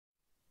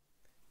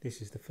This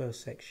is the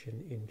first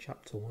section in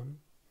chapter 1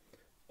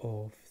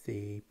 of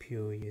the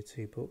Pure Year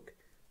 2 book,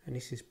 and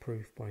this is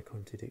proof by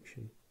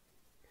contradiction.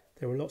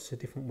 There are lots of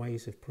different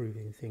ways of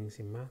proving things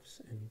in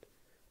maths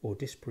or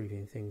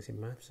disproving things in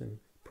maths, and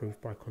proof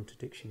by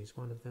contradiction is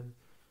one of them.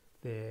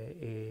 There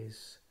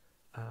is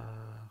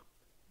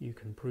you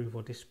can prove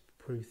or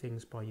disprove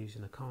things by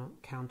using a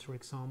counter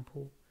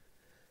example,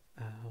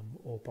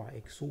 or by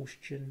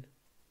exhaustion,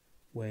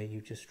 where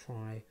you just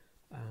try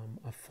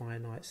a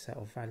finite set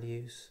of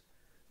values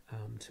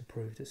to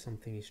prove that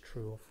something is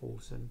true or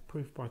false. And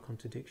proof by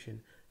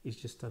contradiction is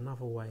just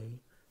another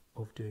way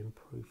of doing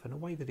proof. And the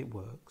way that it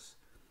works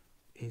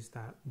is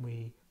that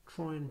we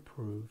try and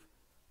prove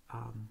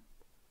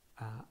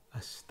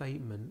a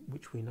statement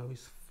which we know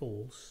is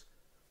false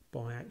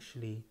by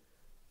actually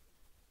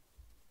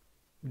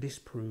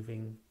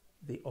disproving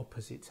the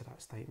opposite to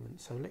that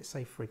statement. So let's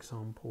say, for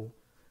example,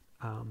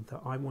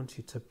 that I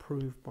wanted to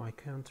prove by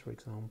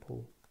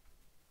counterexample,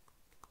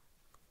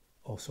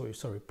 or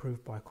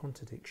prove by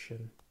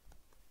contradiction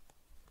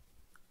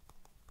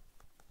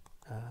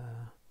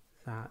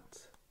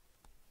that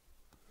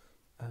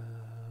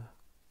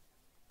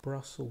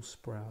Brussels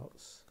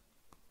sprouts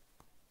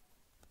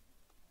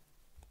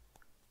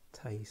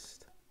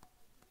taste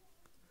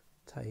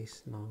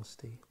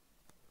nasty.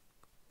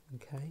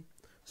 Okay,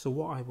 so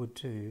what I would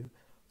do,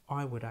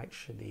 I would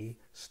actually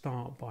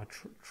start by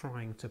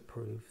trying to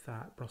prove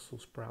that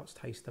Brussels sprouts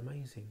taste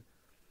amazing,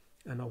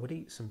 and I would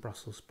eat some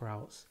Brussels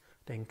sprouts,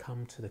 then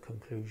come to the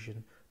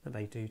conclusion that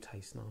they do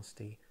taste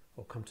nasty,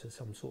 or come to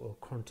some sort of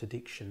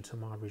contradiction to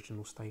my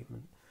original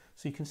statement.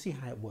 So you can see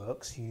how it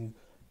works. You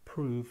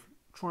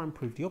try and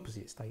prove the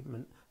opposite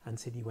statement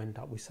until you end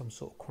up with some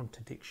sort of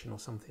contradiction or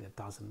something that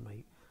doesn't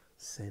make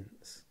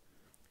sense.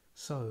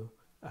 So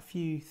a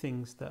few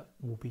things that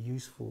will be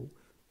useful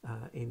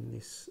in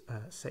this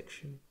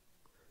section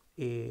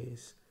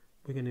is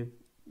we're going to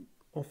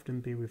often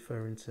be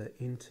referring to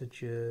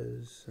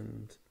integers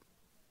and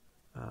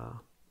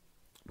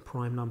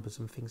prime numbers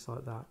and things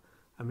like that,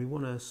 and we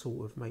want to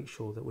sort of make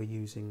sure that we're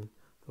using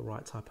the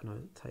right type of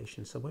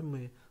notation. So when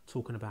we're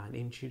talking about an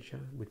integer,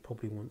 we'd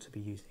probably want to be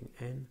using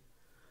n.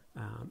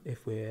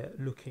 If we're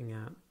looking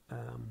at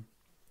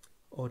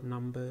odd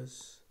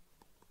numbers,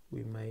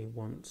 we may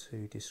want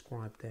to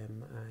describe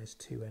them as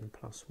 2n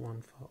plus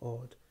 1 for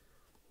odd,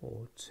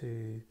 or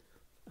 2n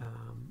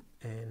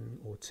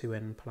or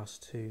 2n plus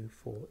 2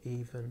 for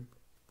even,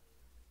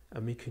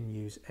 and we can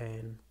use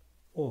n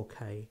or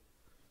k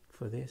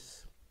for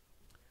this.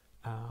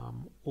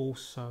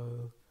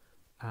 Also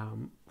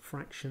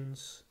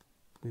fractions,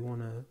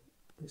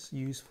 it's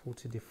useful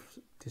to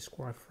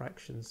describe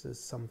fractions as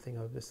something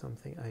over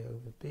something, a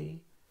over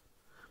b,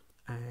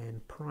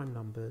 and prime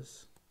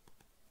numbers,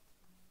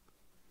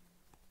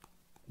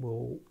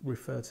 we'll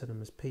refer to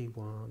them as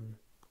p1,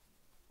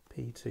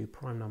 p2,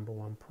 prime number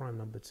 1, prime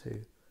number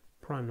 2,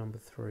 prime number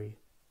 3,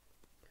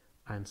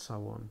 and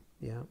so on,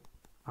 yeah,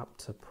 up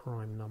to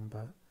prime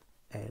number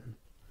n.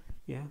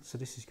 Yeah, so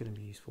this is going to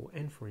be useful.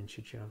 N for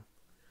integer,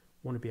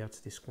 want to be able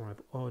to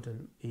describe odd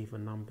and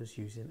even numbers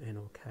using n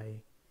or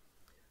k,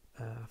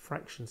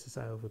 fractions as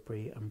a over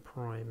b, and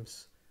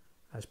primes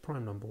as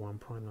prime number 1,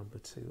 prime number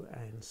 2,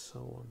 and so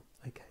on.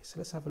 Okay, so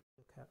let's have a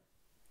look at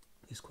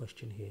this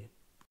question here.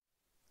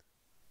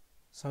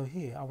 So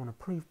here I want to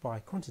prove by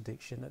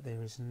contradiction that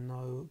there is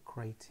no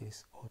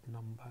greatest odd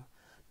number.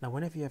 Now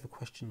whenever you have a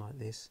question like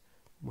this,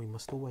 we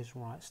must always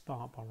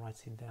start by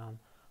writing down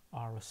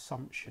our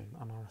assumption,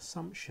 and our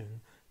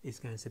assumption is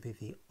going to be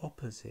the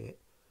opposite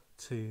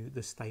to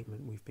the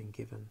statement we've been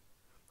given.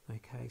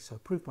 Okay, so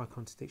proof by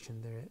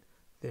contradiction,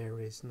 there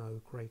is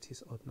no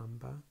greatest odd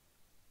number.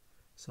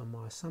 So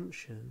my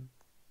assumption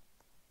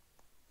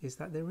is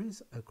that there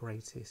is a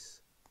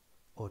greatest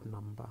odd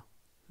number.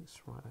 Let's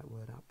write that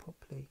word out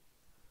properly.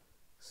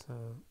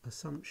 So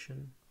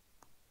assumption,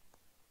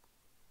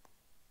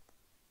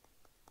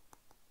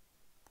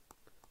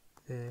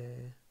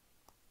 there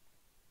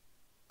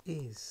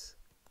is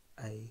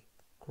a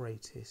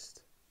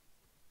greatest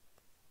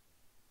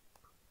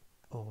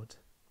odd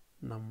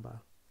number.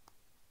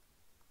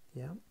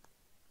 Yeah,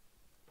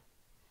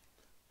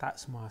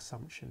 that's my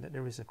assumption, that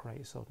there is a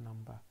greatest odd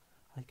number.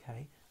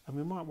 Okay, and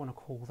we might want to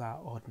call that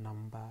odd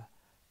number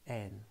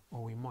n,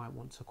 or we might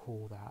want to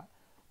call that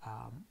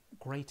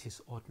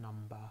greatest odd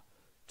number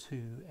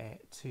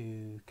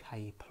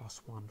 2k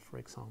plus 1, for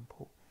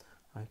example.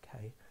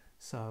 Okay,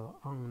 so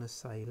I'm going to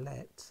say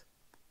let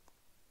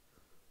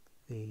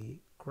the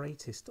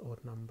greatest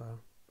odd number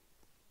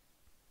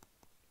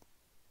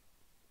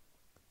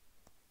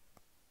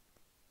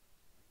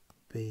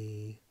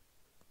be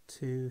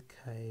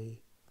 2k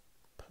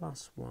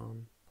plus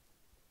 1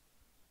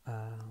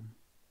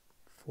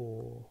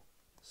 for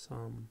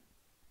some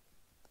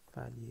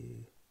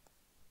value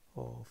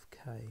of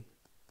k.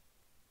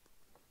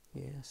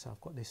 Yeah, so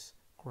I've got this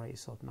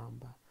greatest odd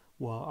number.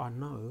 Well, I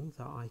know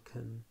that I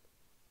can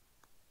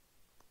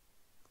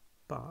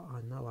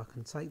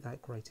take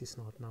that greatest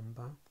odd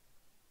number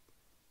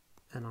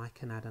and I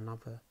can add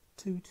another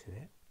 2 to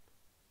it,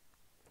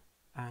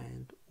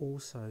 and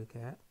also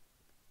get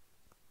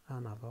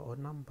another odd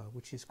number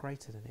which is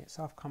greater than it.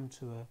 So I've come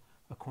to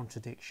a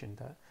contradiction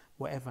that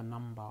whatever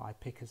number I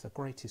pick as the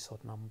greatest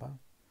odd number,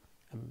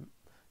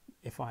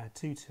 if I add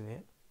 2 to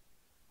it,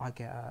 I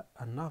get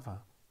another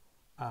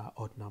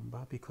odd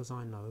number, because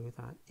I know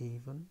that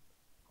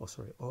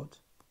odd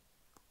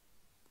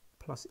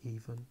plus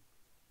even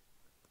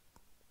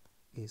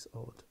is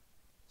odd.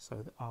 So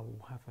that I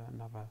will have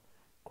another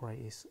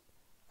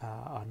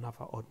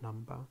odd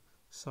number.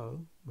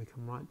 So we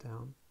can write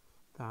down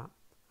that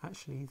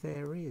actually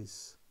there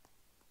is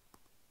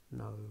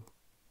no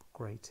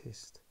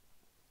greatest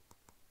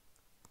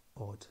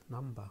odd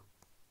number.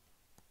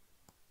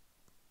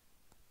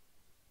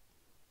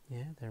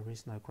 Yeah, there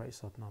is no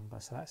greatest odd number.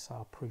 So that's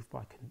our proof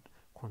by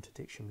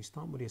contradiction. We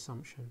start with the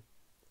assumption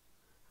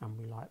and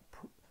we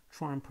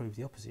try and prove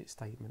the opposite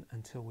statement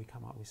until we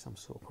come up with some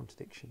sort of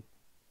contradiction.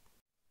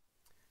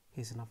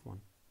 Here's another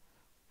one.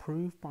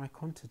 Prove by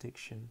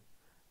contradiction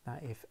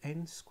that if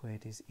n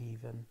squared is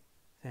even,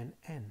 then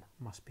n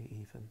must be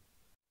even.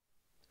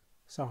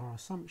 So our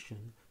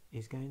assumption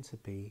is going to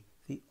be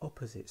the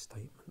opposite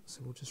statement.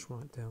 So we'll just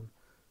write down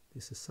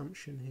this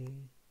assumption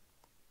here,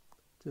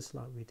 just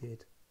like we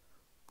did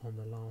on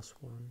the last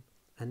one.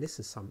 And this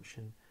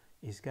assumption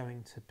is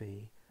going to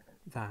be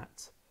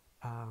that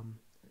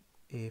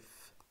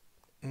if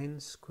n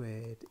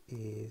squared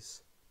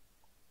is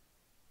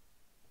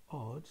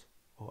odd,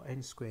 or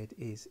n squared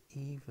is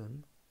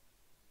even,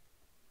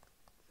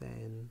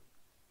 then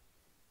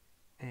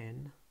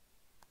n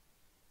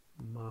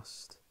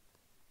must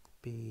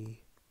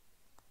be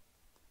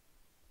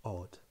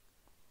odd.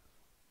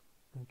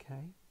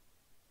 Okay,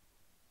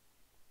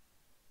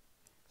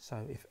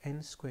 so if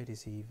n squared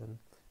is even,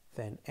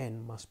 then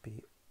n must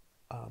be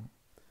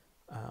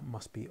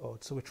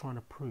odd. So we're trying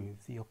to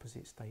prove the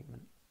opposite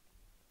statement.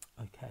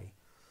 Okay,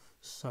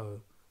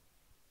 so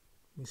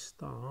we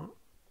start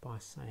by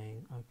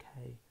saying,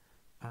 okay,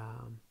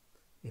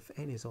 if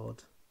n is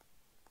odd,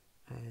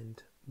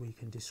 and we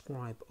can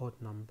describe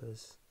odd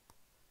numbers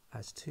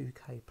as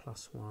 2k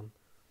plus 1,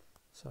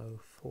 so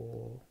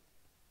for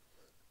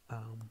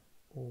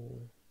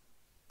all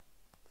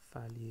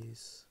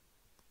values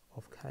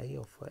of k,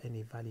 or for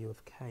any value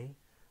of k,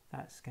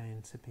 that's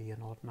going to be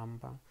an odd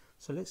number.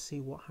 So let's see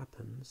what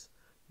happens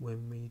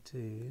when we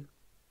do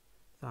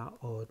that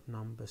odd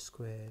number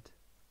squared.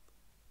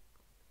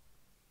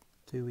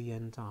 Do we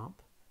end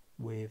up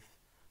with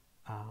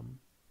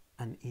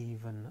an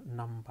even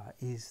number?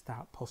 Is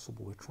that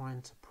possible? We're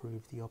trying to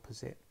prove the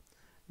opposite.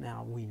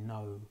 Now we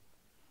know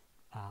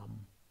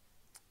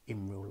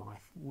in real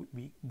life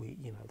we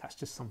you know, that's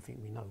just something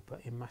we know,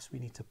 but in maths we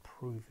need to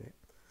prove it.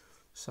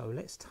 So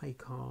let's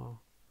take our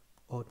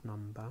odd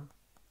number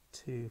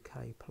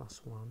 2k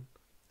plus 1, and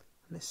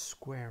let's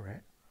square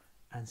it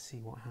and see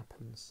what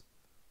happens.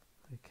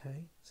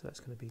 Okay, so that's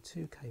going to be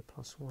 2k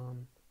plus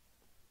 1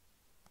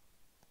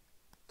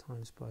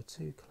 times by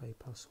 2k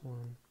plus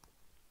 1,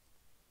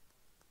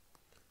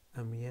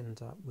 and we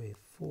end up with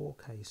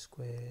 4k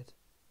squared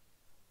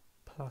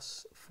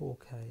plus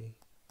 4k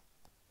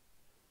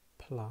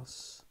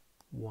plus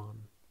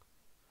 1.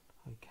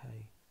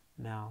 Okay,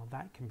 now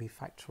that can be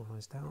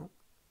factorised out,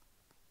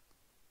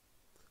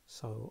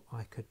 so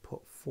I could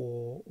put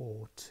 4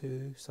 or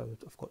 2, so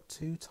I've got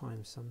 2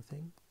 times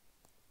something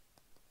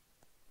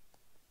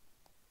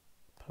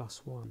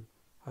plus 1.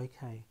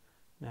 Okay,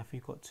 now if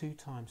you've got 2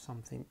 times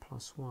something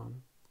plus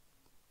 1,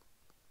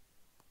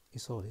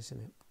 it's odd, isn't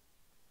it?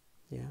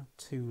 Yeah,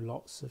 2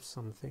 lots of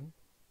something,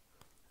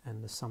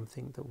 and the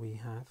something that we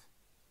have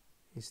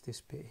is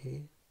this bit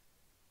here.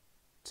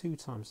 2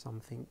 times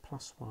something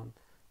plus 1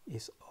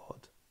 is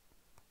odd.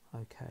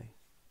 Okay,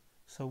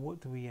 so what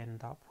do we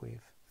end up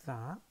with?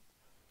 That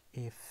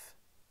if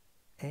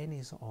n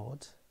is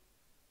odd,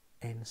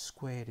 n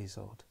squared is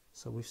odd.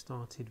 So we've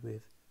started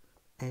with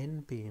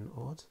n being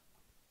odd,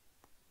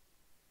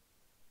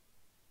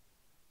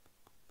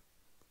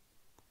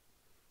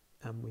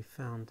 and we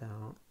found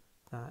out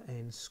that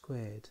n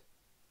squared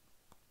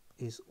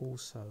is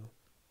also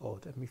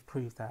odd, and we've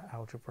proved that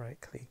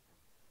algebraically.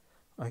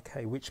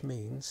 Okay, which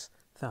means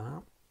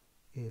that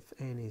if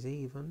n is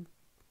even,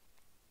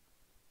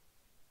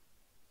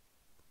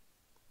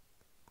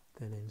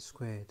 then n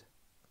squared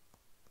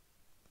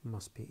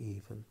must be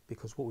even,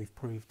 because what we've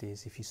proved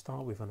is if you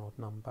start with an odd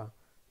number,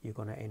 you're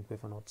going to end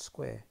with an odd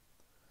square.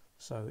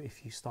 So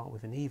if you start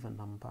with an even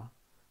number,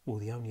 well,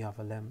 the only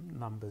other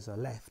numbers are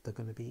left are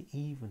going to be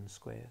even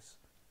squares.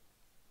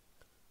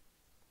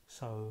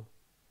 So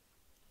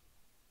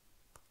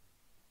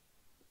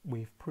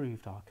we've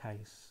proved our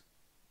case,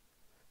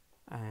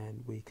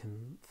 and we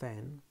can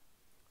then,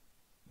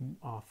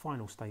 our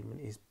final statement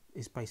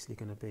is basically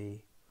going to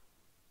be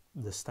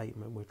the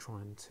statement we're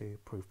trying to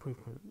prove.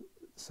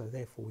 So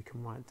therefore we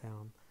can write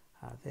down,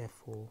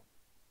 therefore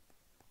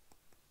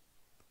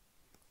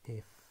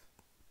if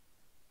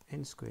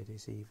n squared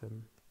is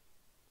even,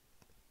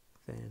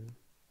 then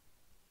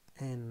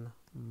n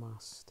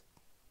must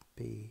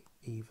be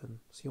even.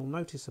 So you'll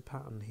notice a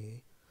pattern here,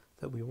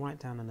 that we write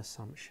down an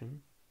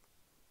assumption,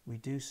 we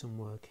do some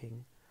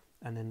working,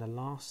 and then the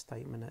last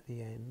statement at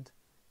the end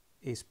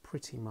is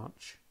pretty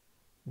much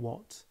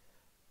what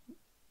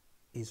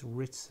is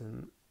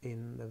written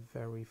in the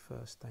very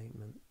first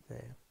statement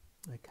there.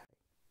 Okay.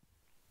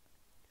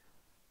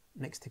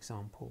 Next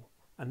example,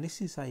 and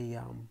this is a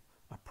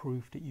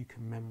proof that you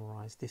can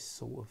memorize. This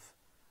sort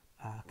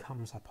of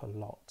comes up a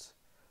lot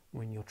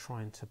when you're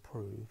trying to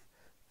prove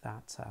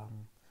that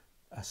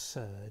a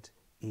surd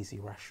is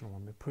irrational,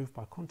 and we prove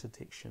by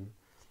contradiction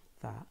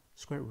that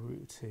square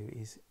root of 2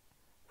 is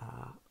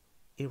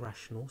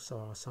irrational. So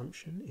our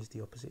assumption is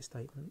the opposite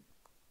statement.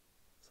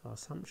 So our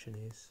assumption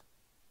is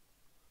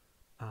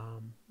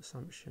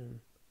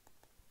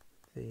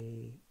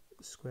the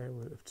square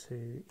root of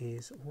 2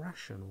 is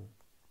rational.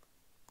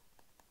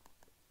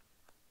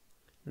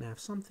 Now, if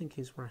something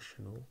is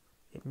rational,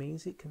 it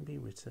means it can be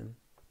written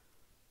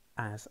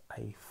as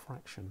a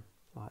fraction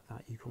like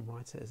that. You can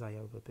write it as a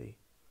over b.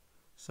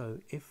 So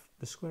if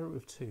the square root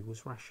of 2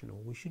 was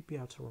rational, we should be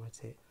able to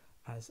write it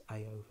as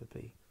a over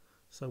b.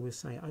 So we'll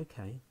say,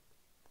 okay,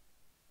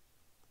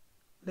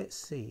 let's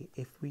see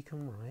if we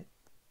can write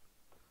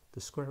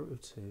the square root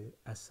of 2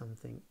 as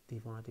something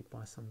divided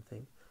by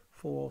something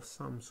for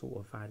some sort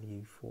of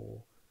value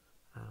for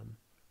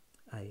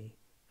a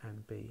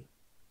and b.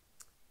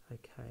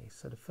 Okay,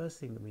 so the first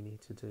thing that we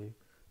need to do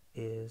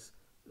is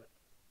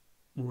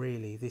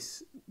really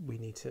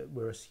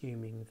we're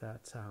assuming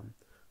that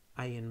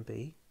a and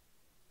b,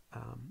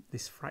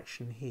 this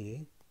fraction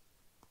here,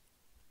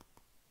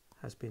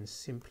 has been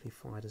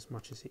simplified as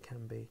much as it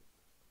can be,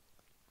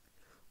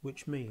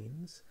 which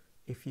means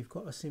if you've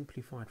got a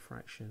simplified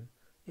fraction,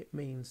 it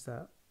means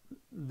that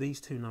these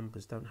two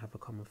numbers don't have a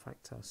common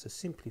factor. So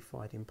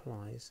simplified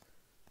implies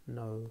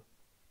no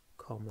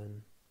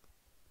common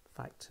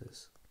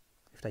factors.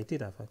 If they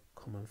did have a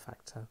common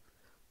factor,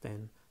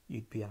 then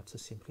you'd be able to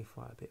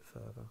simplify a bit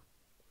further.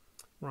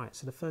 Right,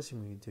 so the first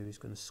thing we do is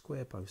going to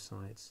square both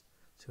sides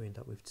to end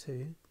up with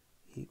 2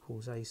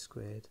 equals a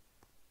squared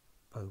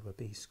over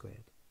b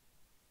squared.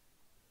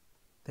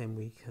 Then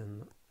we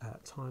can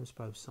times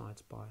both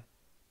sides by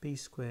b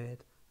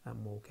squared,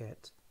 and we'll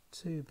get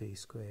 2b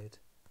squared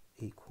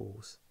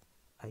equals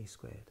a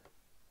squared.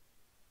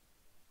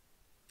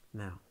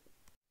 Now,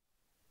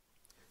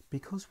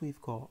 because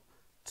we've got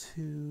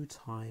 2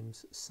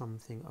 times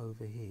something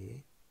over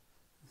here,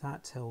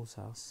 that tells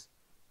us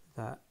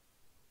that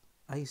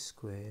a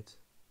squared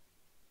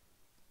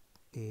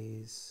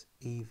is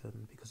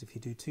even, because if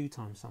you do 2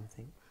 times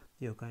something,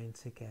 you're going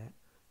to get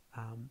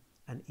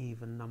an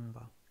even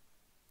number,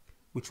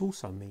 which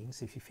also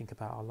means, if you think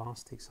about our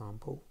last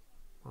example,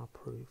 our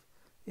proof,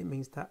 it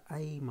means that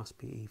a must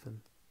be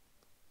even.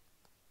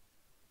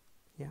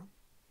 Yeah.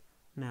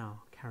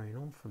 Now, carrying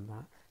on from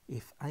that,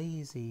 if a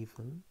is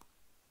even,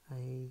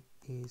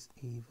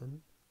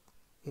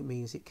 it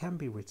means it can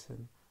be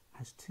written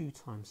as 2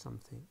 times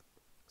something.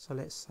 So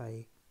let's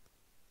say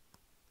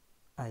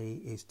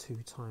a is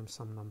 2 times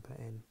some number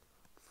n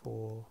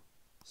for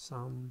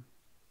some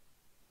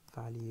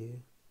value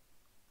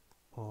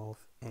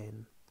of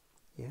n.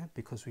 Yeah,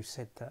 because we've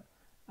said that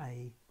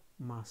a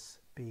must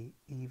be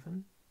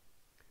even.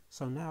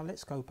 So now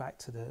let's go back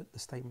to the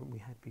statement we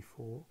had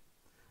before,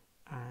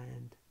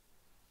 and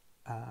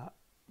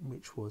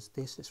which was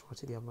this. Let's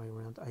write it the other way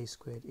around. A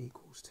squared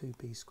equals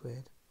 2b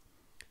squared.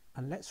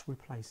 And let's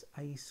replace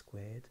a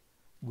squared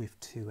with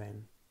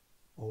 2n,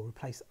 or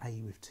replace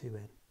a with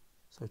 2n.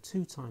 So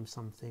 2 times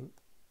something,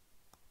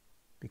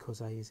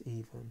 because a is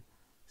even,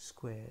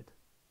 squared.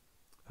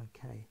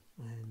 Okay,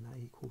 and that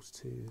equals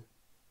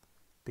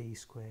 2b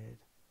squared.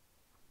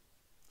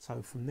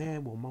 So from there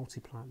we'll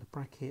multiply the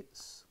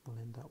brackets. We'll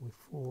end up with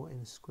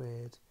 4n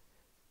squared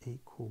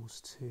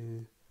equals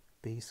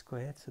 2b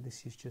squared. So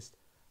this is just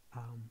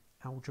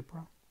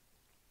algebra.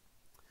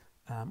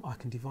 I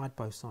can divide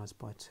both sides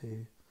by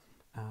 2,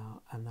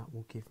 and that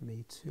will give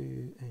me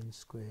 2n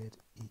squared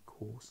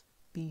equals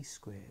b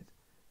squared.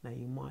 Now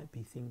you might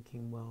be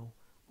thinking, well,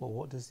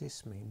 what does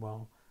this mean?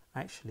 Well,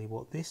 actually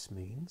what this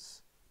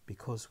means,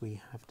 because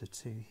we have the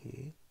 2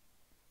 here,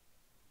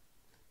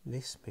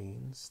 this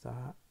means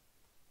that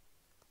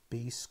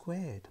b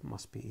squared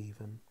must be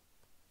even.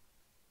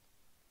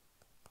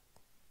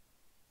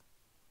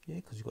 Yeah,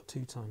 because you've got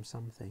 2 times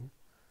something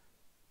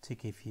to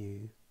give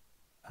you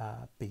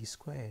b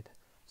squared.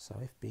 So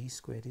if b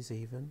squared is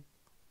even,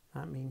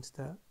 that means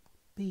that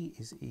b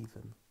is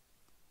even.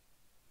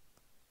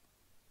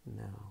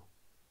 Now,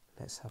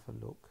 let's have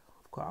a look.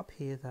 I've got up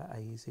here that a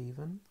is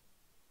even,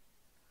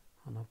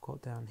 and I've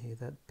got down here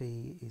that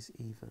b is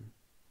even.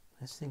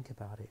 Let's think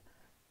about it.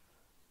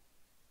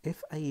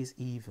 If a is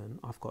even,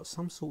 I've got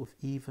some sort of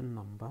even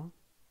number,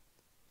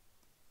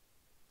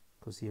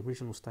 because the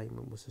original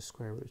statement was the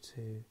square root of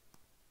 2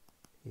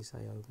 is a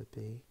over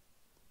b.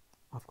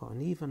 I've got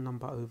an even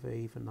number over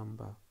even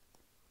number.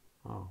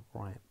 Oh,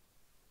 right.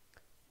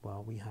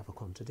 Well, we have a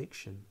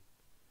contradiction,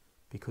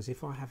 because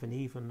if I have an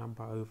even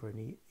number over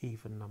an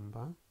even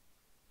number,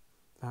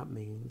 that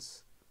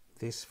means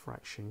this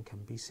fraction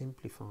can be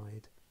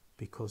simplified,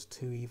 because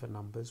 2 even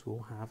numbers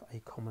will have a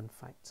common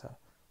factor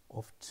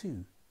of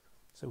 2.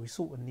 So we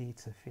sort of need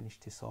to finish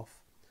this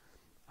off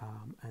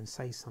and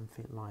say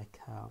something like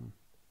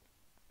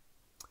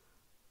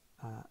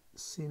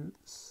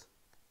since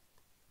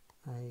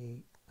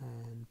A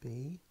and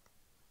B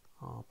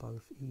are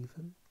both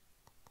even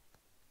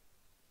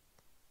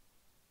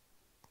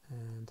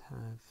and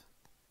have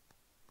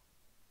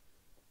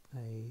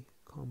a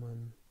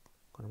common,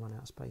 I'm going to run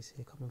out of space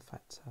here, common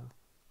factor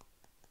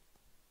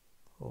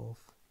of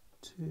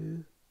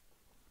 2,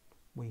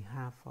 we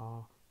have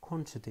our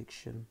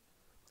contradiction.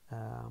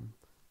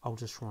 I'll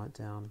just write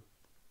down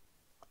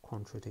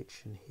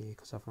contradiction here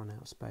because I've run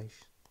out of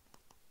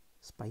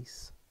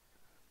space.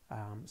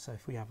 So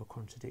if we have a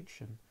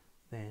contradiction,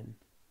 then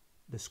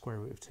the square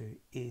root of 2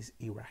 is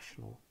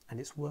irrational, and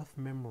it's worth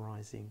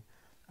memorizing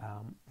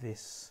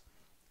this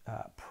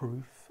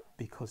proof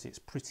because it's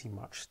pretty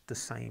much the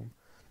same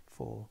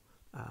for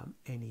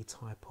any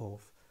type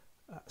of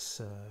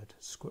surd,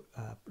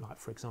 like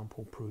for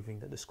example proving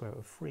that the square root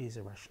of 3 is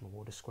irrational,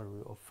 or the square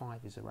root of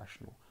 5 is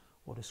irrational,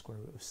 or the square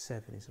root of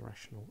 7 is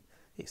irrational.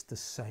 It's the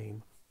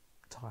same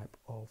type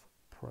of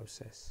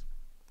process.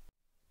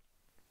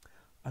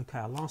 Okay,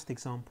 our last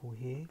example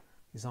here,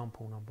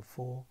 example number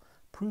 4.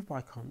 Prove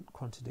by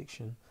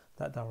contradiction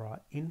that there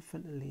are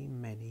infinitely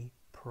many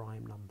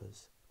prime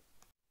numbers.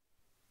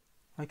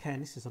 Okay,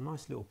 and this is a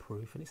nice little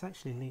proof, and it's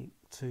actually linked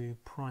to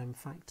prime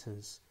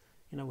factors.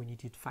 You know, when you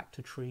did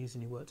factor trees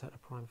and you worked out the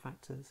prime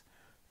factors,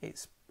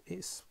 it's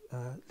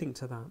linked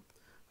to that.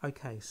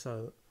 Okay,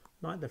 so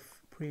like the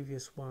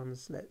previous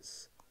ones,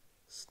 let's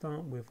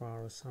start with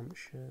our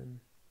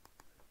assumption,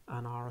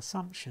 and our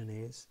assumption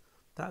is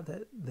that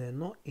they're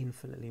not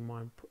infinitely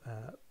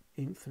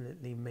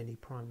many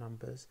prime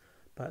numbers,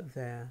 but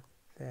there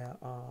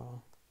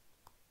are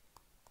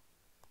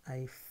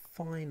a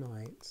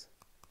finite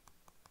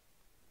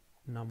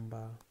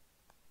number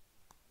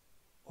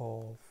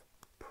of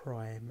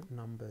prime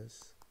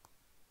numbers.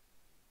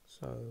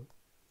 So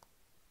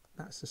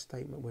that's the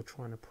statement we're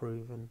trying to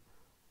prove, and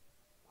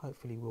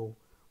hopefully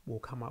we'll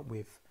come up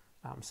with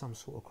some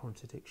sort of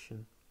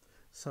contradiction.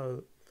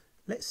 So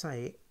let's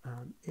say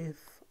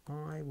if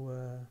I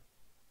were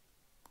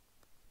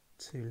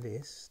to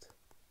list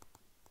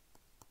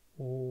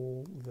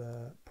all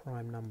the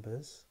prime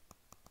numbers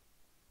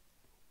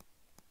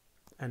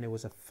and there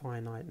was a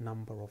finite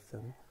number of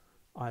them,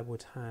 I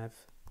would have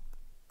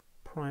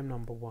prime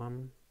number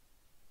 1,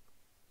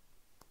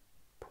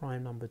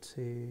 prime number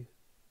 2,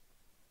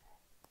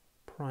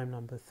 prime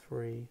number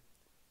 3.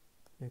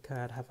 Okay,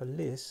 I'd have a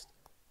list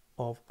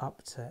of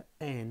up to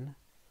n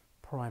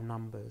prime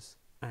numbers,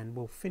 and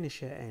we'll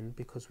finish at n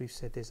because we've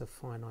said there's a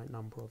finite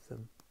number of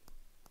them.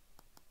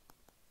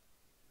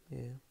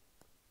 Yeah.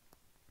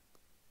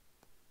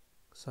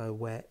 So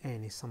where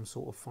n is some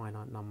sort of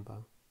finite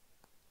number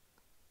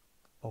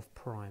of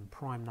prime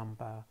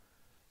number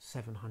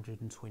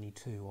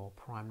 722 or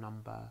prime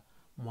number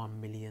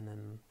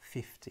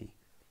 1,050,000.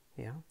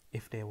 Yeah,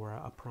 if there were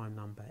a prime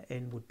number,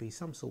 n would be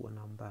some sort of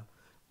number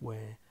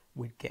where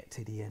we'd get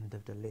to the end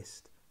of the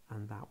list,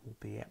 and that will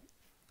be it.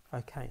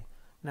 Okay,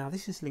 now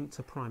this is linked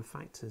to prime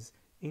factors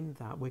in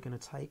that we're going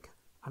to take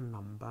a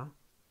number,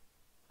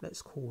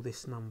 let's call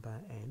this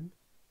number n,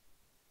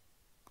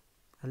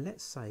 and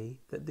let's say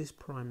that this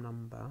prime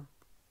number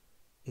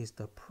is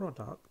the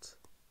product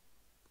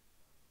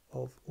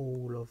of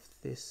all of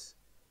this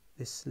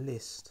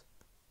list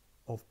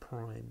of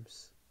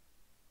primes.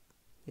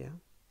 Yeah.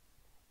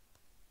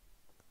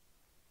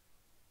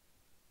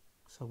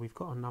 So we've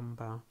got a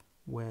number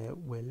where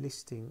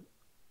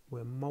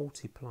we're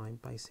multiplying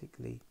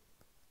basically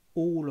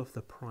all of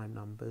the prime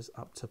numbers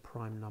up to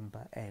prime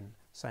number n.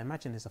 So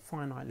imagine there's a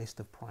finite list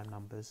of prime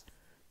numbers,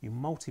 you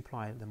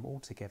multiply them all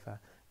together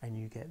and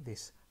you get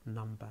this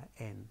number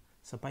n.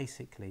 So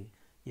basically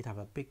you'd have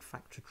a big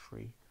factor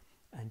tree,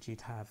 and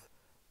you'd have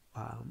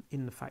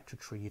in the factor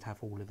tree you'd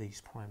have all of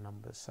these prime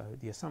numbers. So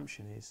the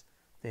assumption is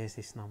there's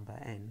this number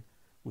n,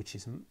 which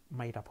is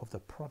made up of the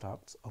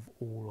product of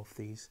all of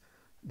this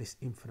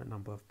infinite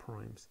number of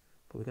primes.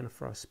 But we're going to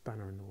throw a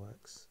spanner in the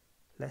works.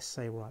 Let's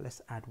say, right,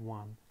 let's add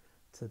 1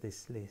 to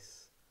this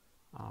list.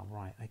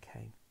 Right,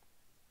 okay,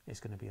 it's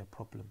going to be a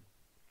problem.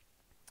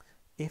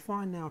 If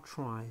I now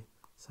try,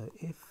 so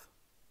if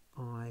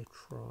I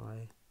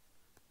try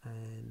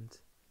and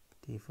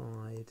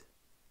divide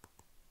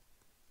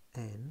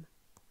n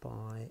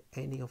by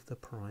any of the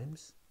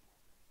primes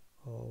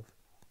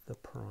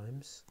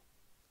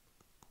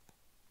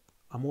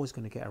I'm always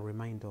going to get a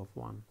remainder of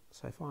 1.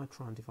 So if I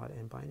try and divide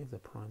n by any of the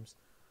primes,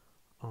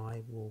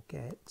 I will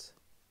get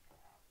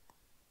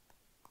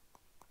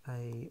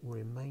a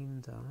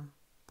remainder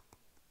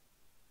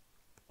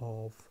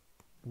of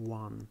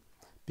 1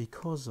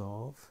 because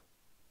of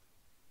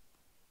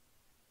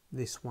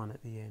this 1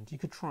 at the end. You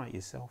could try it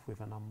yourself with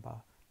a number,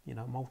 you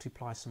know,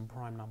 multiply some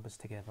prime numbers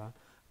together,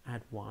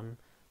 add 1.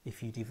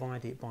 If you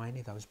divide it by any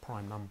of those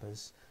prime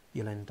numbers,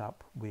 you'll end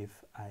up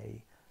with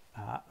a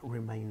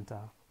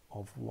remainder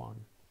of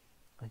 1.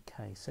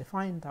 Okay, so if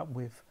I end up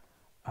with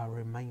a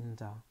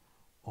remainder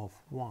of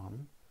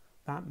 1,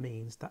 that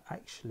means that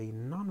actually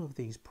none of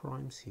these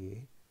primes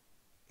here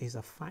is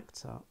a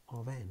factor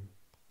of n.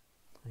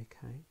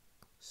 Okay,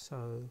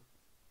 So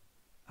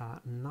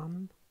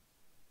none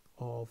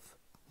of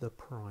the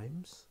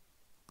primes,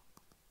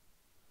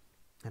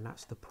 and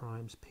that's the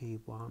primes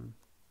P1,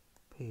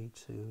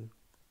 P2,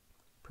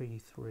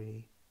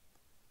 P3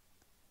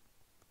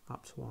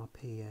 up to our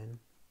Pn,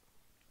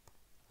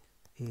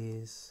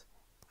 is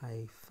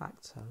a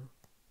factor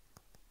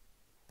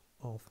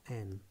of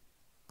n.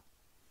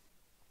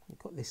 We've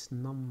got this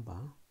number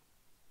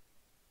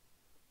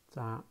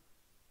that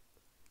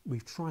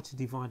we've tried to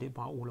divide it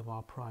by all of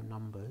our prime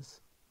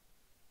numbers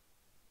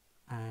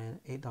and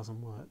it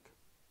doesn't work.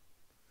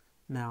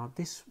 Now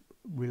this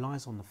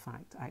relies on the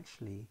fact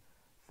actually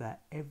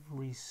that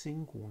every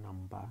single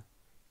number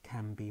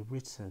can be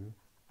written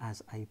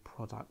as a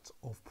product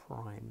of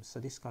primes. So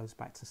this goes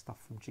back to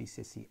stuff from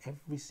GCSE.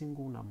 Every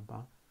single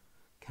number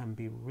can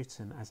be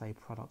written as a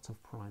product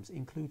of primes,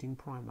 including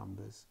prime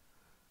numbers,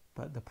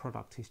 but the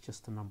product is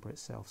just the number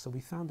itself. So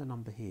we found a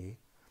number here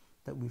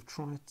that we've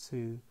tried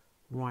to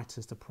write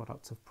as the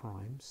product of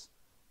primes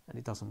and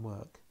it doesn't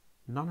work.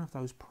 None of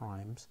those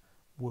primes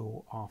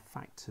are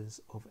factors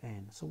of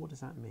n. So what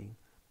does that mean?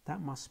 That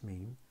must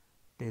mean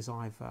there's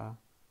either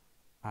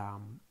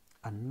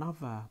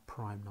another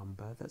prime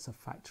number that's a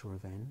factor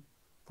of n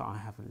that I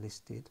haven't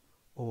listed,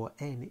 or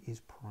n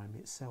is prime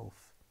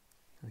itself.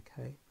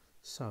 Okay,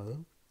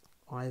 so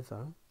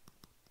either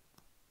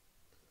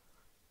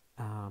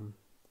n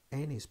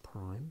is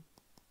prime,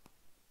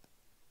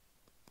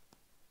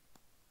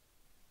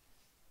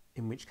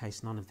 in which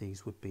case none of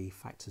these would be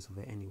factors of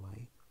it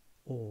anyway,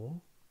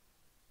 or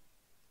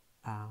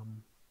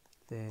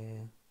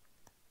there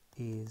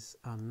is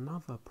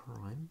another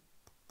prime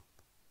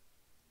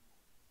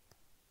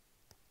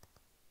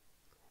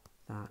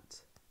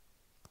that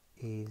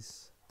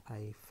is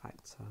a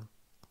factor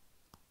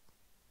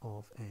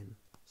of n.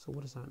 So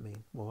what does that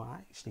mean? Well, it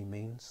actually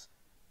means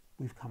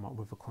we've come up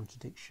with a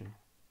contradiction.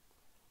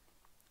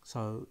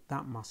 So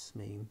that must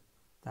mean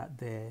that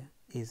there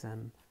is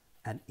an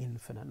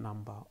infinite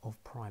number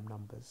of prime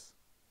numbers.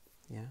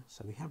 Yeah,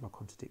 so we have a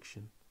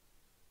contradiction.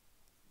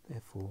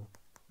 Therefore,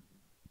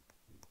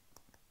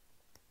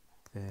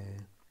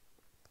 there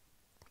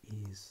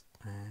is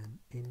an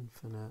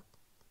infinite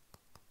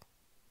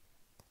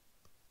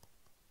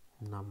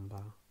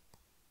number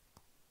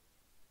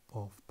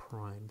of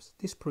primes.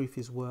 This proof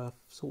is worth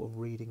sort of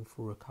reading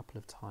for a couple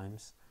of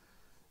times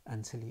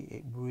until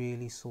it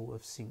really sort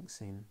of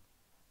sinks in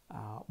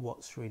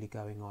what's really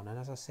going on. And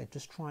as I said,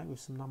 just try it with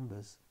some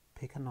numbers.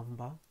 Pick a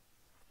number,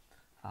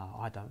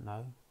 I don't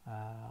know,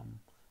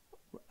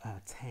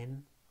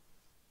 10,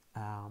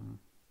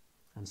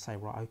 and say,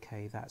 right,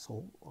 okay, that's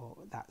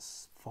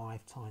that's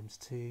 5 times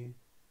 2,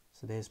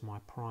 so there's my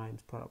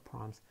primes, product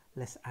primes.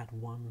 Let's add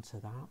 1 to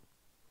that.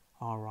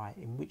 All right,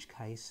 in which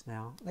case,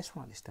 now let's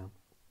write this down.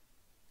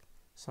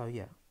 So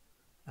yeah,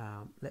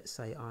 let's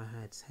say I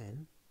had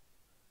 10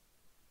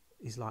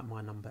 is like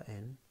my number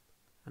n,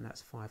 and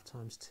that's 5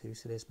 times 2,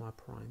 so there's my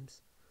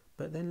primes.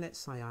 But then let's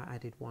say I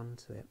added 1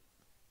 to it.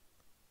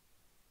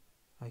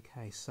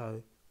 Okay,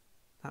 so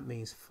that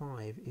means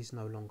 5 is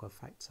no longer a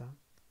factor,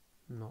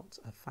 not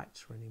a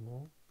factor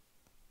anymore,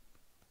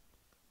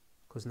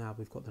 because now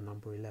we've got the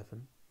number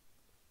 11,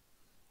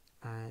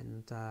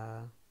 and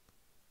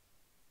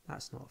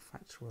that's not a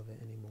factor of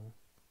it anymore.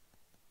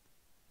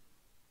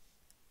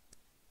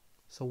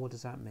 So what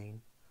does that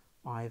mean?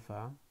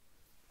 Either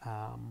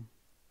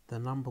the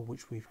number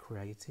which we've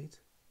created,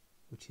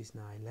 which is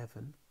now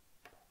 11,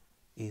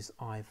 is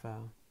either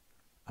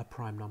a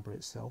prime number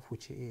itself,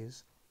 which it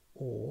is,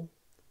 or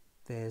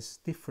there's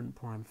different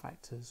prime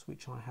factors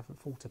which I haven't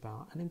thought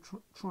about. And then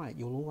try it.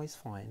 You'll always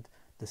find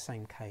the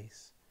same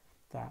case,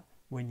 that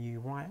when you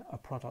write a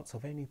product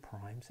of any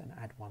primes and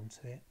add 1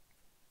 to it,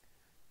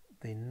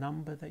 the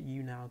number that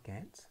you now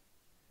get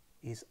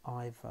is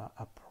either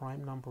a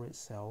prime number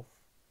itself,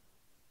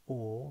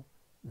 or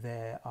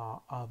there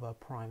are other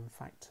prime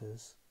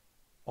factors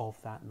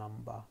of that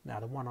number. Now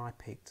the one I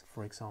picked,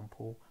 for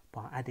example,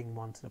 by adding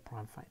 1 to the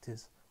prime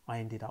factors, I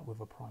ended up with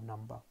a prime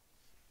number.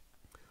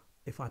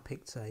 If I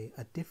picked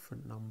a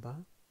different number,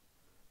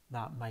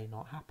 that may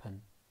not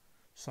happen.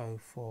 So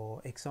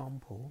for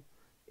example,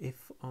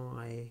 if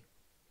I,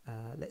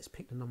 let's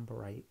pick the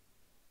number 8,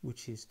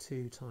 which is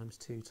 2 times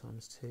 2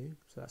 times 2,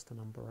 so that's the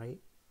number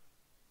 8.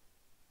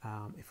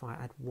 If I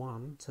add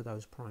 1 to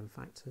those prime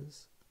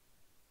factors,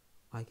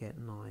 I get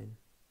 9.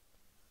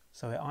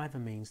 So it either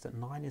means that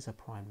 9 is a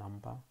prime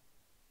number,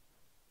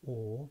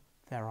 or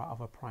there are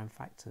other prime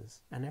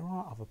factors. And there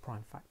are other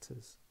prime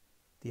factors.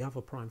 The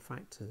other prime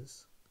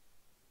factors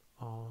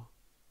are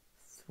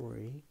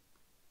 3,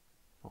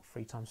 not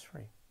 3 times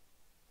 3.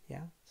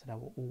 Yeah, so that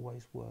will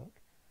always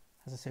work.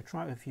 As I said,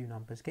 try it with a few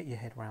numbers, get your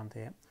head around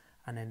it,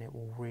 and then it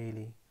will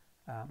really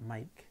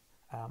make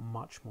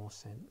much more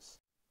sense.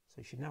 So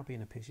you should now be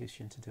in a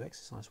position to do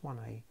exercise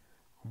 1A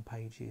on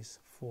pages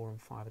 4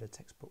 and 5 of the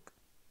textbook.